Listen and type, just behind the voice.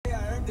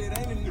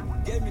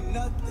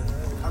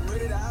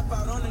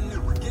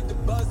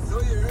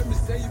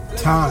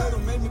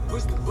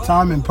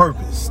Time and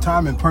purpose.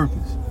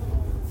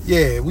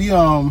 Yeah, we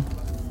all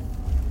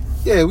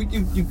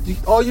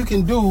you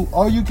can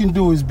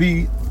do is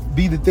be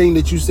the thing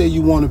that you say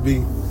you want to be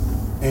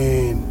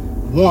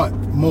and want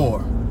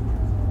more.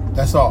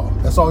 That's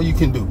all you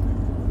can do.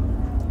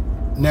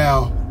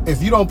 Now,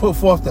 if you don't put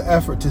forth the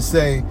effort to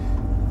say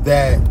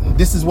that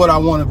this is what I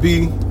want to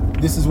be,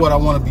 this is what I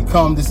want to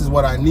become, this is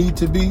what I need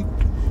to be,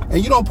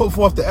 and you don't put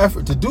forth the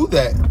effort to do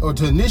that or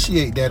to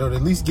initiate that or to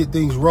at least get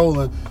things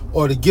rolling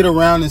or to get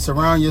around and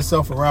surround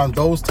yourself around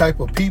those type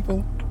of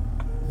people,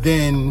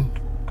 then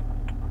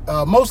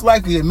most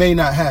likely it may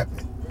not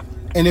happen.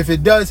 And if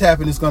it does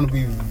happen, it's going to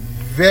be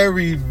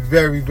very,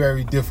 very,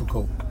 very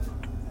difficult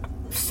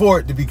for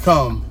it to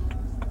become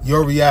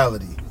your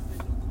reality.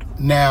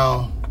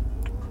 Now,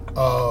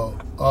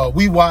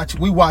 we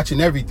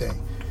watching everything,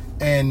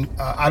 and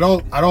I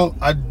do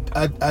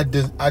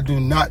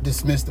not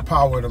dismiss the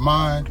power of the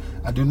mind.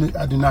 I do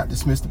not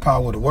dismiss the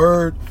power of the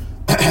word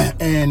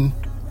and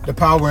the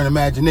power and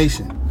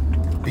imagination,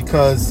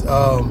 because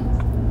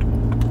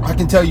I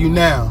can tell you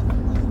now,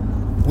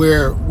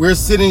 where we're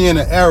sitting in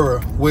an era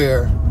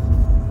where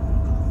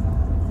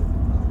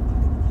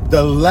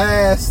the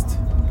last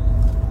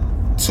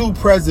two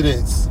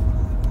presidents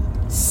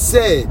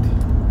said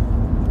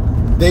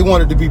they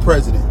wanted to be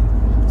president,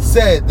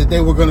 said that they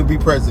were going to be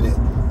president,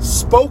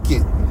 spoke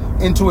it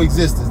into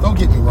existence. Don't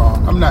get me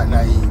wrong, I'm not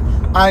naive.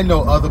 I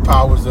know other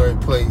powers are in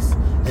place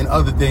and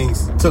other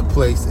things took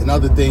place and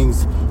other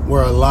things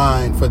were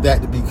aligned for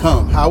that to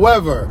become.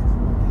 However,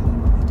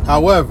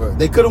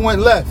 they could have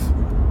went left.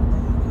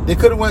 They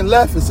could have went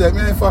left and said,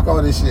 man, fuck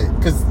all this shit.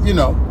 Because, I'm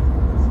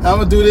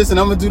going to do this and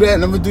I'm going to do that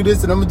and I'm going to do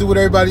this and I'm going to do what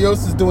everybody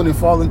else is doing and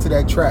fall into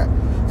that trap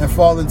and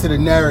fall into the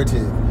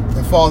narrative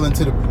and fall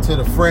into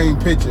the frame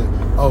picture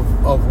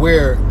of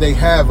where they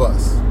have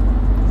us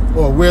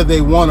or where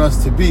they want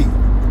us to be.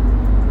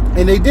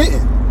 And they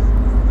didn't.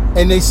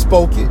 And they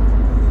spoke it.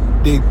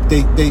 They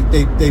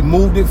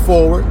moved it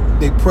forward.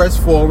 They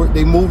pressed forward.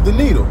 They moved the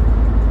needle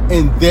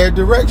in their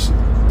direction.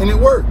 And it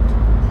worked.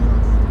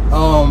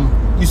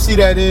 You see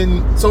that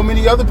in so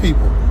many other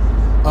people.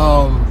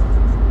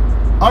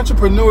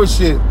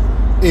 Entrepreneurship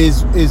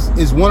is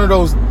one of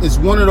those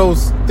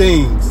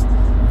things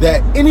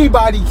that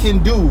anybody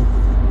can do.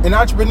 An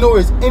entrepreneur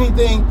is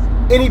anything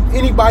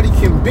anybody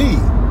can be,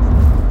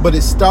 but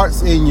it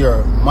starts in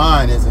your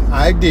mind as an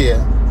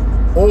idea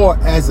or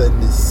as a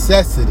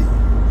necessity.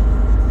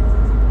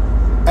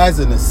 As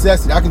a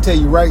necessity, I can tell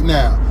you right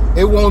now,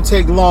 it won't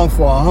take long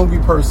for a hungry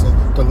person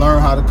to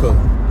learn how to cook.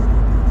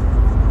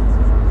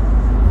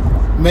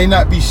 May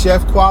not be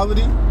chef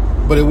quality,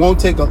 but it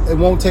won't take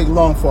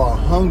long for a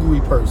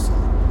hungry person,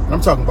 and I'm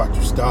talking about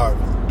you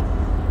starving,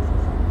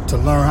 to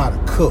learn how to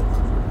cook.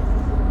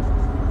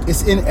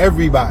 It's in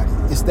everybody.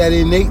 It's that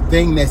innate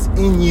thing that's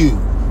in you.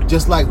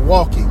 Just like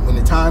walking, when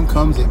the time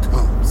comes, it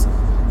comes.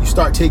 You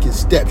start taking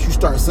steps. You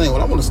start saying,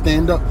 well, I want to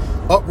stand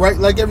upright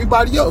like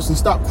everybody else and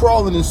stop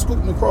crawling and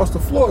scooting across the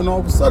floor. And all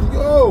of a sudden,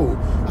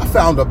 I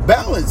found a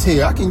balance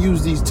here. I can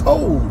use these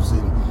toes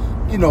and,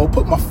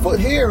 put my foot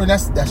here. And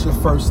that's your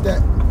first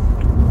step.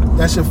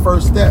 That's your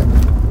first step.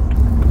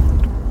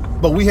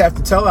 But we have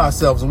to tell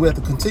ourselves, and we have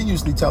to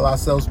continuously tell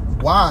ourselves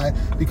why,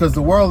 because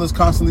the world is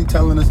constantly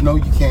telling us, no,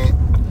 you can't,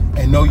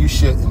 and no, you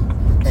shouldn't,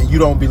 and you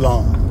don't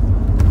belong.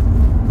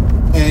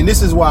 And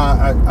this is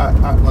why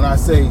when I'm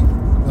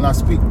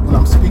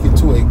speaking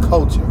to a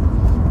culture,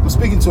 I'm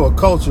speaking to a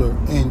culture,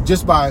 and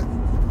just by,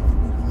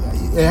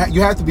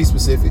 you have to be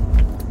specific.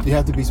 You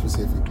have to be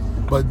specific.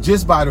 But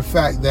just by the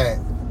fact that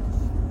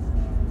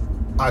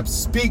I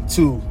speak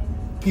to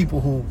people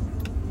who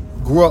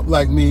grew up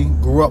like me,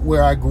 grew up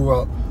where I grew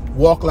up,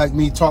 walk like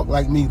me, talk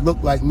like me,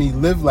 look like me,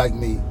 live like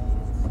me,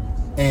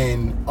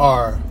 and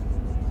are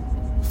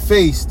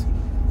faced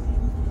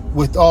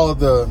with all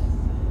the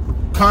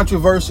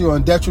controversial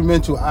and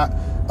detrimental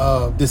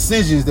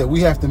decisions that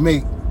we have to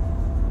make.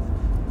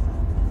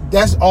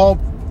 That's all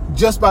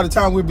just by the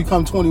time we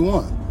become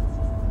 21.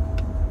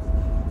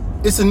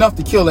 It's enough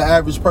to kill the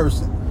average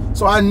person.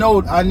 So I know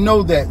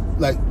that,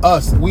 like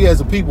us, we as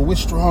a people, we're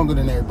stronger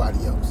than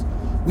everybody else.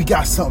 We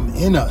got something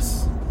in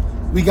us.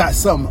 We got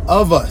something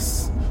of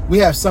us. We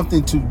have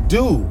something to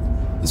do.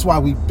 That's why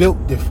we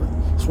built different.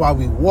 That's why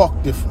we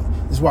walk different.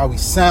 That's why we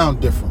sound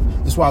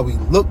different. That's why we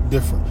look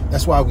different.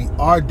 That's why we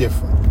are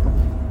different.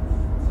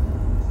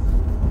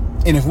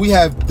 And if we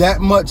have that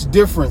much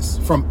difference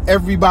from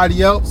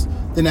everybody else,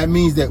 then that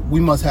means that we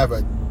must have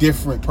a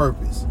different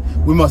purpose.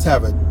 We must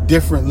have a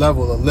different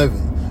level of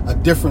living, a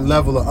different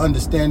level of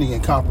understanding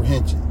and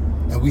comprehension.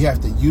 And we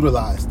have to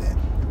utilize that.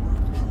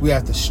 We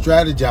have to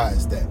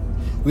strategize that.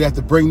 We have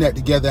to bring that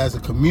together as a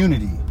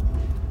community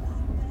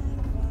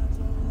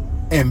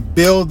and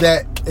build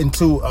that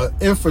into an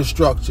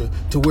infrastructure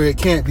to where it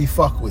can't be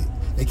fucked with.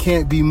 It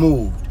can't be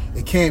moved.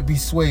 It can't be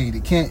swayed.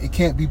 It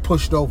can't be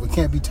pushed over. It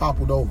can't be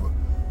toppled over.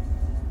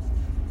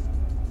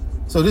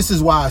 So this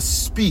is why I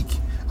speak.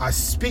 I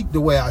speak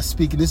the way I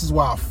speak, and this is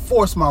why I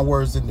force my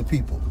words into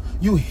people.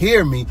 You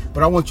hear me,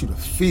 but I want you to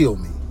feel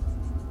me.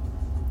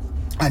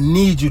 I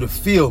need you to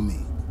feel me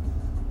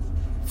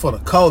for the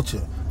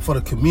culture, for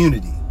the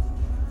community,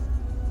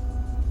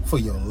 for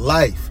your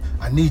life.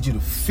 I need you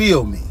to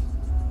feel me.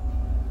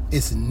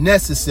 It's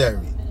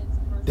necessary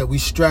that we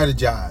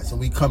strategize and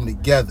we come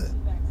together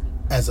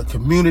as a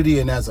community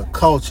and as a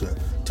culture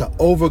to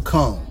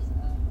overcome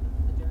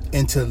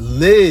and to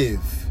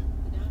live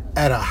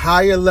at a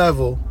higher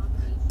level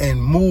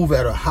and move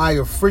at a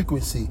higher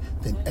frequency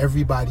than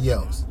everybody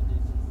else.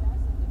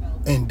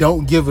 And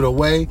don't give it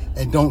away,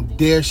 and don't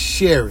dare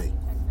share it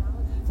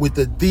with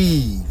the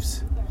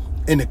thieves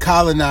and the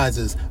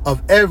colonizers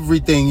of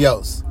everything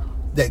else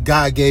that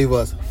God gave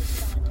us,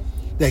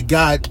 that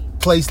God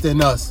placed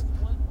in us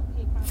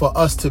for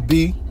us to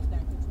be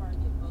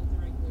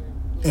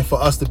and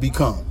for us to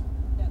become.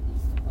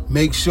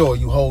 Make sure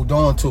you hold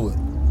on to it.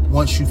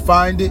 Once you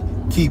find it,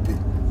 keep it.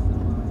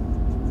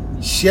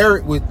 Share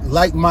it with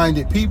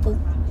like-minded people,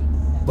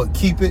 but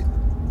keep it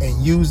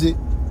and use it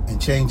and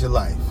change your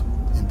life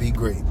and be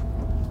great.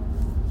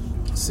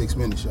 6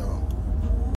 minutes, y'all.